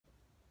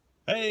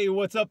Hey,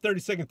 what's up,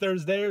 30-second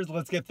Thursdayers?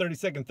 Let's get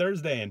 30-second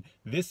Thursday in.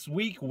 This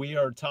week we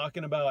are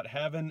talking about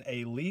having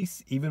a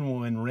lease even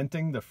when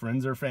renting to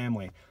friends or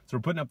family. So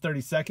we're putting up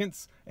 30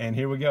 seconds, and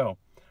here we go.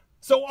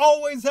 So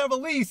always have a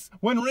lease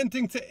when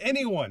renting to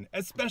anyone,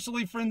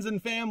 especially friends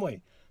and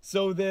family,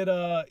 so that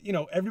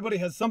everybody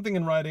has something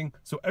in writing,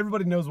 so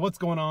everybody knows what's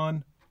going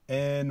on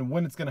and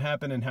when it's going to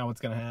happen and how it's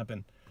going to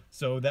happen.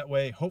 So that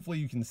way, hopefully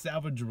you can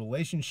salvage a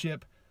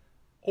relationship,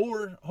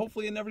 or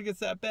hopefully it never gets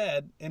that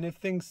bad. And if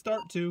things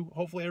start to,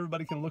 hopefully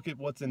everybody can look at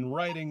what's in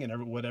writing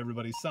and what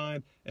everybody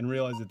signed and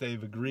realize that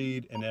they've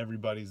agreed and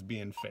everybody's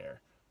being fair.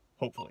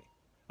 Hopefully.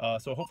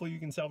 So hopefully you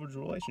can salvage a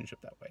relationship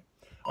that way.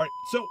 All right,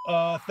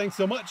 so thanks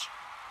so much.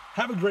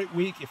 Have a great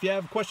week. If you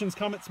have questions,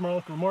 comments,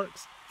 smart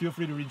remarks, feel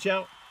free to reach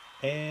out,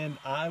 and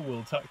I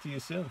will talk to you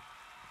soon.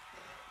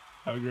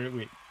 Have a great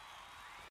week.